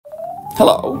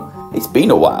Hello, it's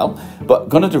been a while, but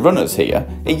GunnerdarunnerZ here.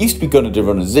 It used to be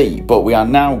GunnerdarunnerZ, but we are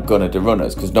now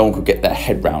GunnerdarunnerZ because no one could get their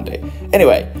head round it.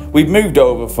 Anyway, we've moved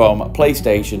over from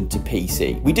PlayStation to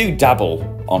PC. We do dabble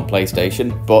on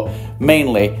PlayStation, but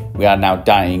mainly we are now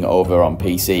dying over on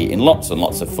PC in lots and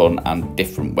lots of fun and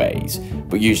different ways,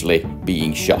 but usually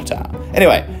being shot at.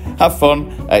 Anyway, have fun.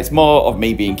 It's more of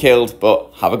me being killed,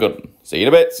 but have a good one. See you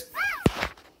in a bit.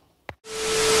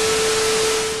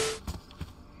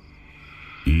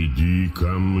 Иди ко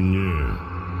мне.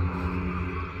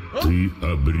 Ты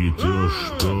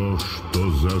обретешь то,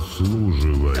 что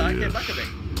заслуживаешь.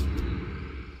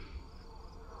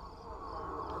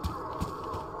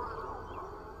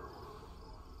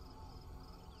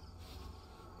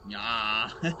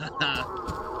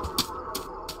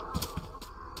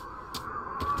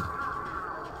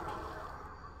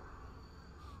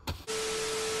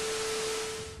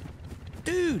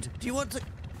 Dude, do you want to...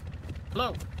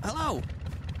 Hello. Hello.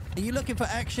 Are you looking for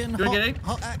action? Do I get in?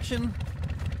 Hot action?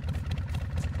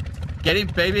 Get in,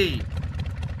 baby.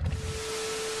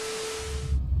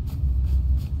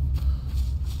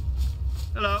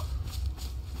 Hello.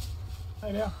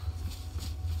 Hey there.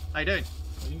 How you doing?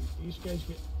 Are you scared to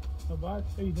get... Not bad.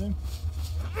 How you doing?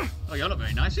 Oh, you look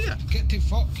very nice here. Get to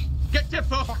fuck. Get to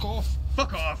fuck. Fuck off.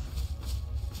 Fuck off.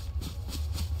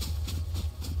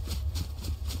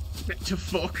 Get to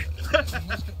fuck. Let's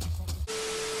get to fuck.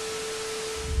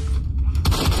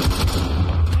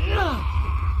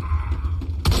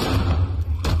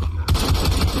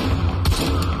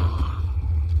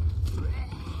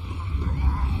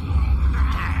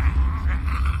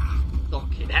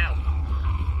 Fucking hell.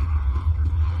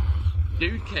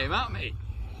 Dude came at me.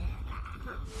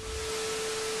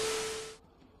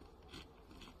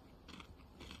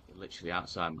 Literally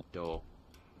outside my door.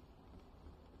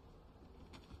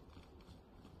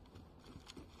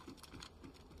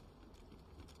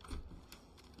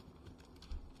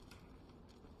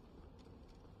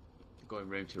 Going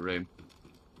room to room.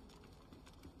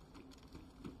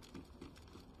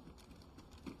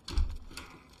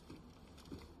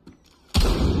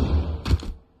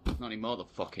 Not anymore, the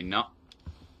fucking not.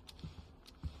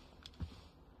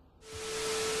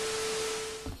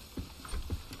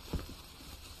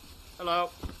 Hello.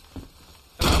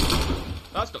 Hello.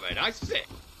 That's not very nice, is it?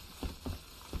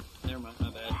 Never mind, my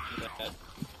bad. My bad.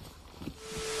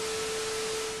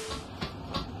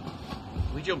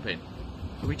 Are we jumping?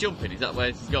 Are we jumping? Is that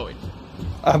where this is going?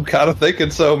 I'm kind of thinking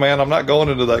so, man. I'm not going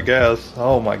into that gas.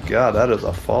 Oh my god, that is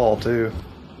a fall, too.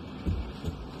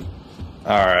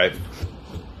 Alright.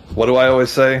 What do I always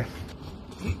say?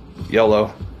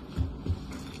 YOLO.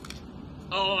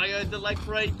 Oh, I heard the leg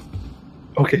break.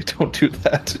 Okay, don't do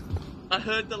that. I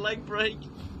heard the leg break.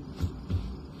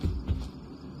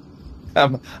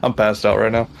 I'm passed out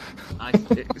right now.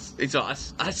 It's all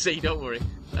right. I see, don't worry.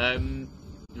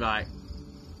 Right.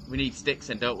 We need sticks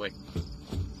then, don't we?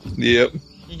 Yep.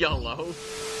 YOLO.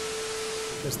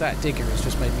 Because that digger has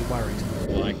just made me worried.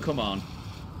 Right, come on.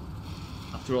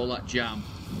 After all that jam.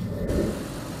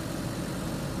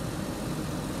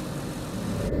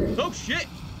 Oh shit!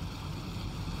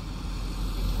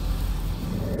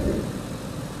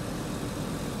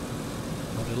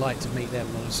 I would like to meet them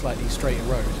on a slightly straighter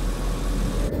road.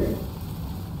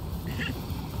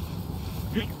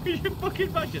 Can you fucking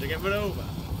imagine I get run over?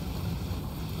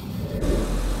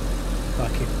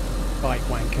 Fucking bike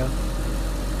wanker.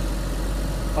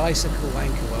 Bicycle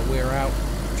wanker while we're out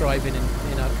driving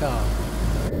in our car.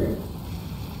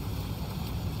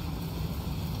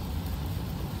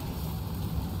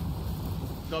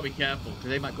 Gotta be careful, because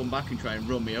they might come back and try and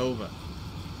run me over.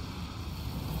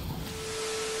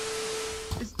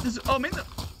 Oh, I'm in the...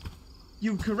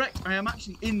 You're correct, I am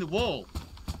actually in the wall.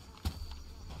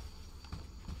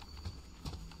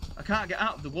 I can't get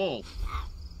out of the wall.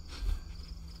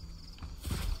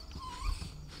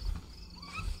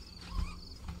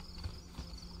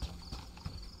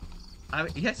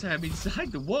 Yes, I am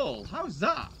inside the wall. How's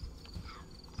that?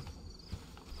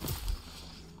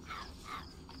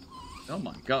 Oh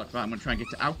my god. Right, I'm going to try and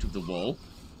get out of the wall.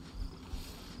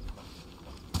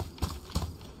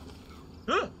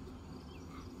 Huh.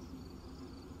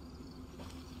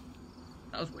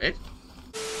 That was weird.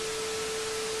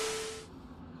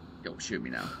 Don't shoot me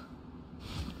now.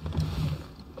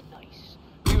 Nice.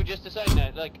 We were just deciding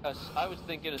that, like, I was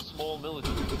thinking a small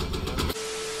military, you know?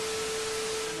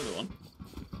 Another one.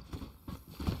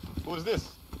 What is this?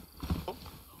 Oh.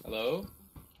 Hello?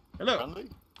 Hello. Friendly?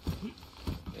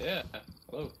 Yeah.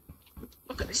 Hello.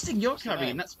 Look at this thing you're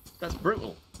carrying. That's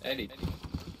brutal. Eddie.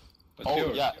 What's Oh,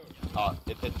 yours? yeah.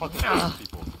 It fucking kills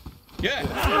people.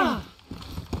 Yeah.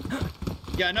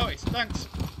 Yeah, I noticed. Thanks.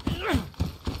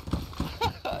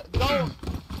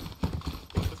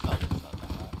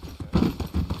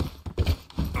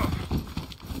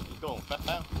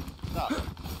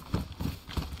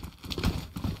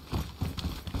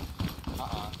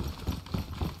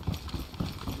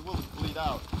 bleed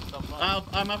out. Stop running.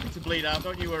 I'm happy to bleed out,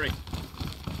 don't you worry.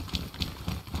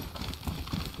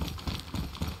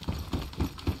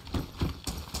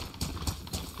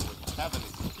 Have an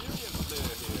experience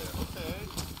there here. Okay.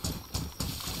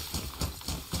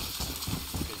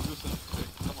 Okay, do some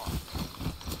tricks. Come on.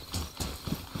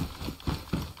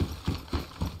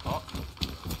 Oh.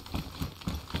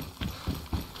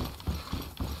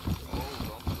 Oh,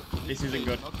 don't. This isn't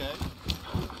good. Okay.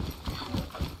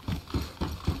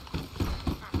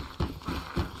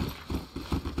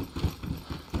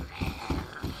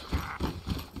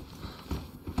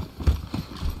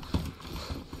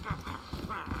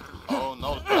 Oh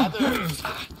no, ladders!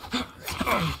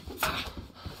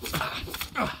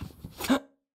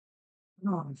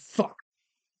 Oh, fuck.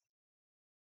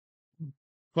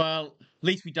 Well, at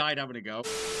least we died having a go.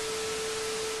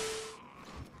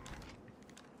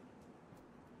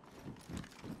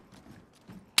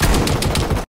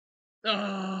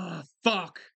 Ah,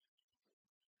 fuck.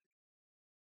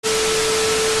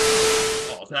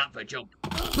 Oh, that for a jump.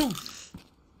 Poof.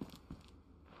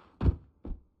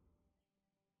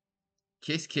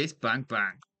 Kiss, kiss, bang,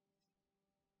 bang.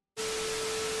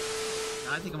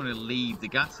 I think I'm going to leave the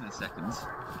gas in a second.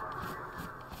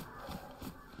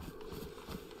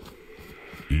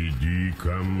 Иди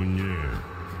ко мне.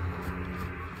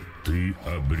 Ты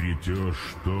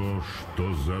обретешь то,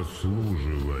 что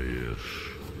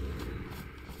заслуживаешь.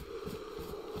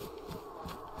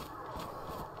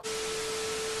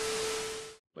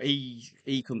 But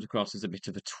he comes across as a bit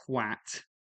of a twat.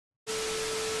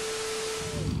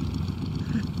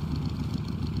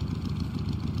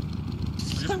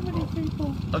 So many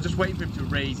people. I was just waiting for him to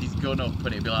raise his gun up and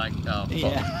it'd be like, oh, fuck.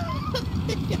 Yeah.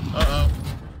 Uh-oh.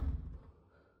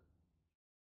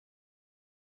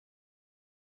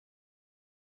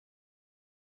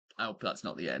 I hope that's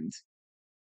not the end.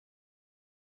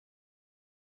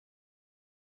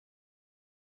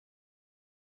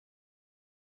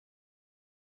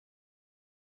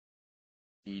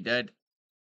 He dead.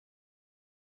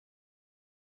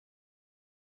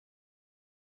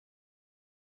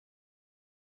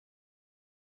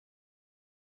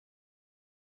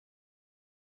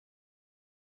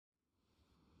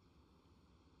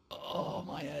 Oh,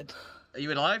 my head. Are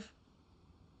you alive?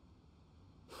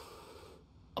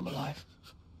 I'm alive.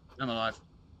 I'm alive.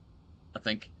 I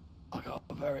think. I got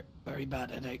a very, very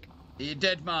bad headache. Are you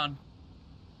dead, man?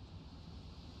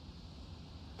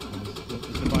 Is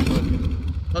the bike working?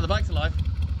 Oh, the bike's alive.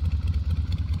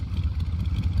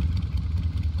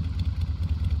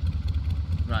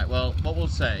 Right, well, what we'll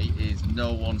say is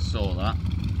no one saw that.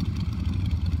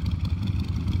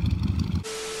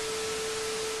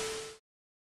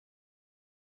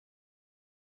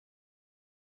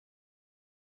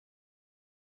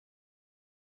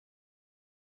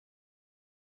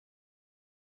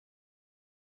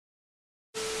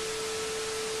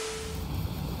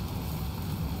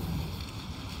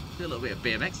 Do a little bit of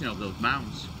BMXing over those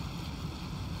mounds.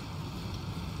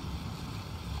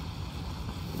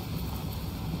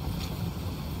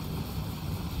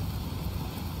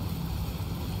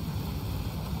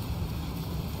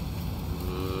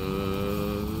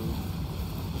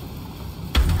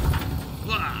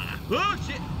 Oh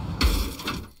shit!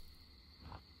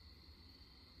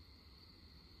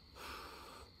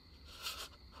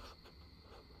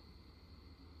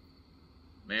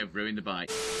 May have ruined the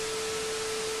bike.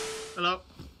 Hello.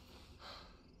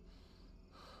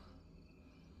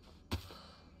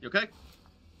 You okay?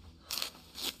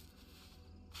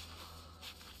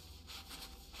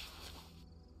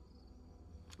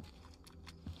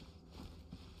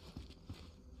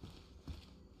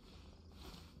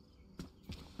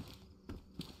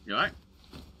 You alright?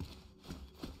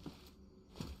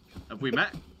 Have we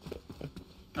met?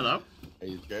 Hello? Are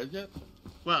you scared yet?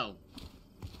 Well,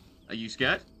 are you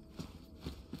scared?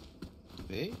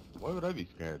 Me? Why would I be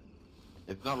scared?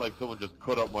 It's not like someone just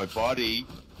cut up my body.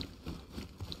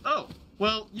 Oh,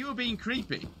 well, you were being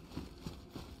creepy.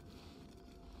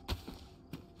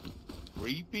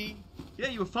 Creepy? Yeah,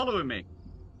 you were following me.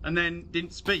 And then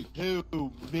didn't speak. Who?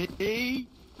 Me?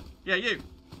 Yeah, you.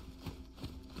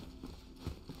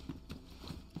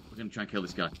 We're gonna try and kill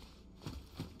this guy.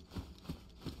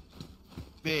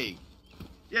 Me.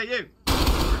 Yeah, you.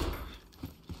 How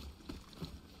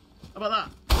about that?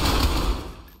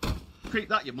 Creep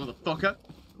that, you motherfucker.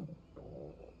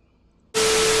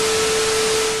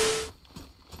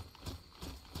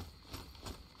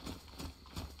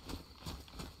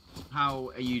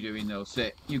 How are you doing though,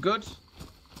 Sit? You good?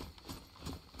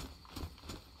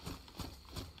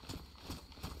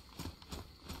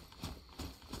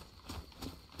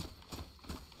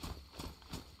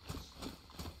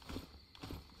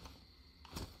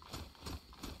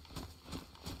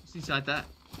 What's inside that?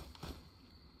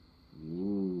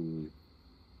 Ooh.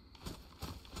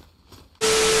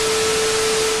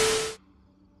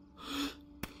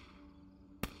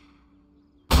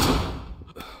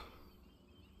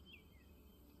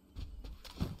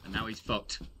 And now he's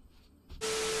fucked.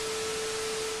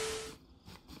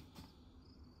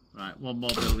 Right, one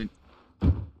more building.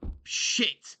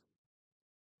 Shit!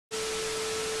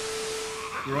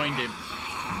 Grind him.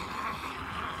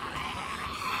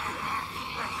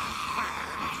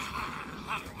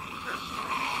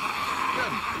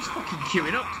 He's fucking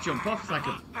queuing up to jump off like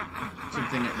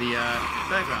something at the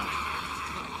fairground.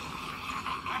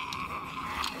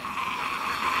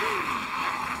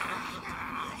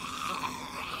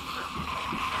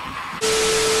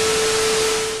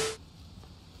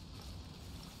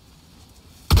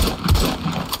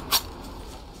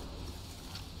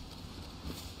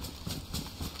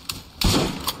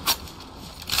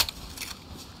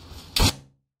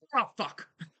 Oh, fuck.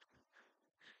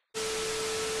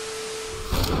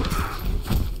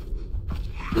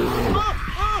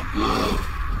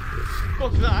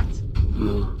 Fuck that.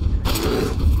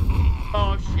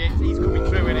 Oh shit, he's coming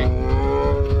through, isn't he?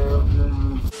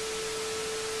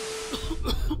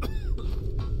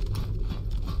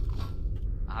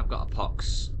 I've got a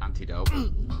pox antidote.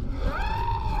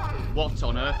 What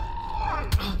on earth?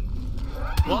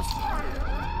 What?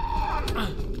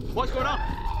 What's going on?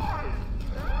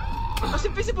 That's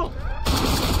invisible!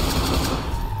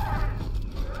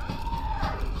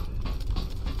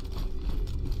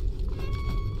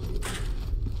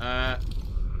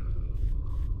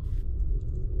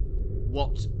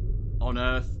 What on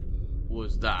earth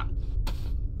was that?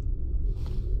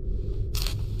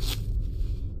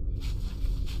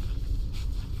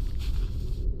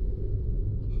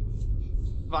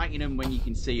 Fighting them when you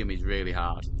can see them is really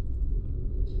hard.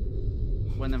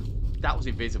 When that was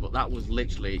invisible, that was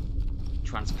literally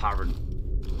transparent.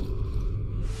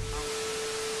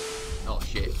 Oh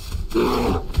shit.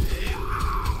 Oh,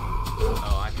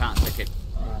 I can't take it.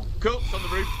 Cool, it's on the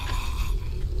roof.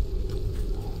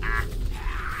 Ah.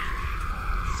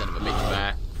 Son of a bitch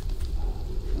bear.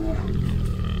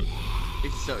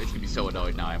 It's gonna be so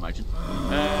annoyed now, I imagine.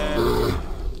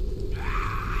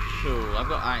 Cool,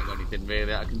 I ain't got anything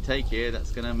really I can take here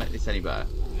that's gonna make this any better.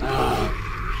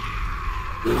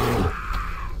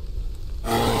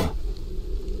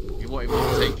 You won't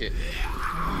even take it.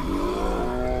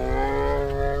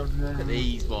 Look at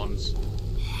these ones.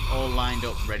 All lined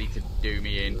up, ready to do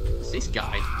me in. What's this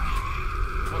guy?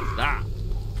 What's that?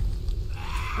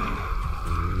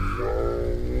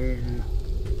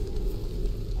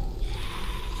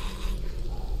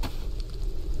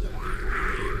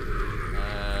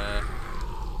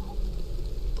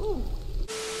 Ooh.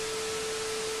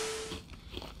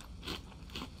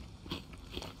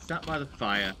 Sat by the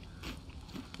fire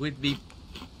with me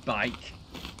bike,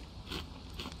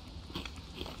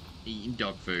 eating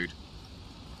dog food.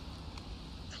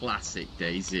 Classic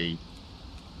DayZ.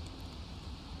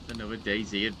 It's another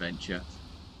DayZ adventure.